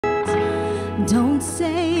Don't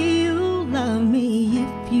say you love me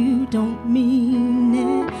if you don't mean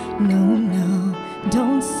it. No, no.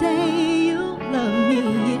 Don't say you love me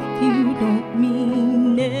if you don't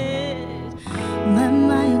mean it.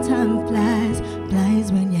 My time flies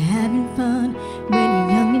when you're having fun, when you're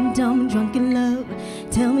young and dumb, drunk in love.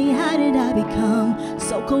 Tell me, how did I become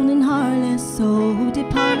so cold and heartless, so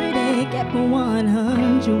departed? Kept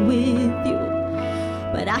 100 with you,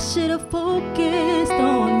 but I should have focused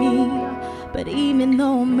on me. But even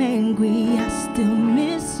though I'm angry, I still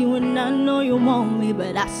miss you, and I know you want me,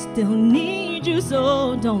 but I still need you.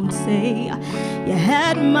 So don't say you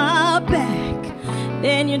had my back,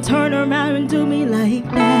 then you turn around and do me like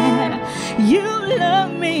that. You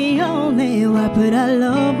love me only, why put our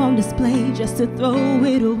love on display just to throw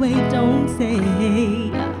it away? Don't say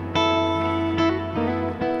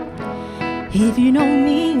if you don't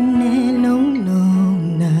mean it. No, no,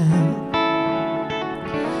 no.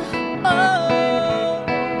 Oh,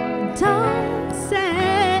 don't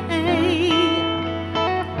say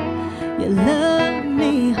you love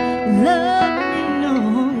me, no, no,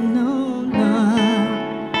 no.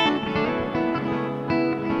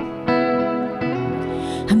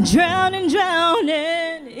 I'm drowning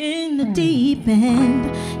in the deep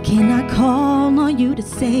end. Can I call on you to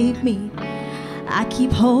save me? I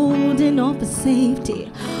keep holding on for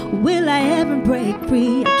safety. Will I ever break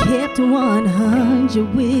free? I kept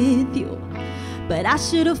 100 with you, but I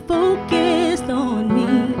should have focused on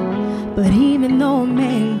me. But even though I'm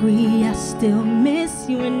angry, I still miss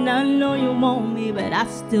you, and I know you want me, but I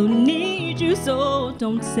still need you. So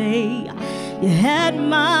don't say you had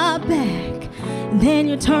my back, then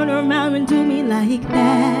you turn around and do me like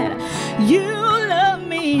that. You love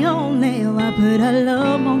me only, I put our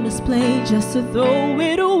love on display just to throw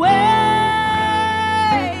it away.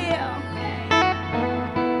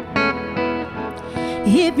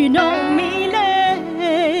 If you don't mean it,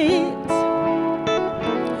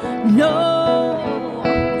 no,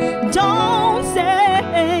 don't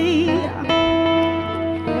say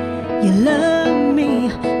you love me,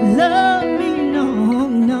 no,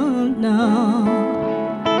 no, no.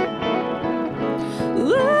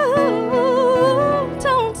 Ooh,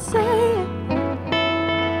 don't say it,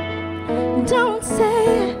 don't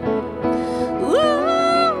say it.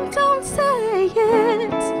 Ooh, don't say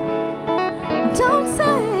it, don't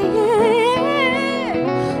say it.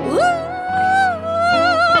 Ooh,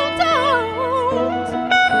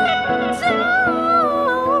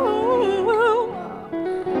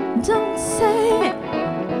 don't say it.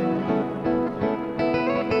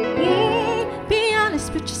 Be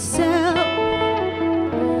honest with yourself.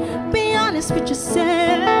 Be honest with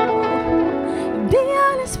yourself. Be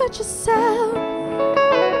honest with yourself.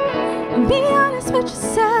 Be honest with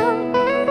yourself.